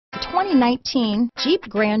2019 Jeep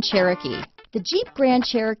Grand Cherokee. The Jeep Grand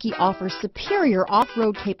Cherokee offers superior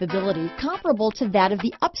off-road capability comparable to that of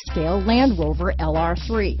the upscale Land Rover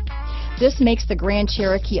LR3. This makes the Grand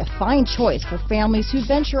Cherokee a fine choice for families who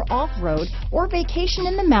venture off-road or vacation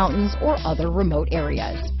in the mountains or other remote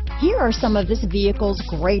areas. Here are some of this vehicle's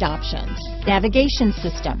great options: navigation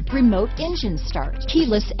system, remote engine start,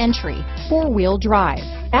 keyless entry, four-wheel drive,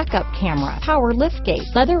 backup camera, power liftgate,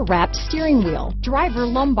 leather-wrapped steering wheel, driver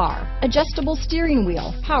lumbar, adjustable steering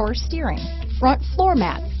wheel, power steering, front floor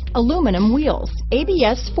mats, aluminum wheels,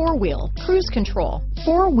 ABS four-wheel, cruise control,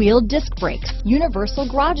 four-wheel disc brakes, universal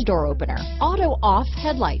garage door opener, auto-off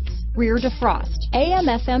headlights, rear defrost,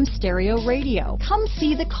 AM/FM stereo radio. Come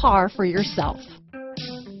see the car for yourself.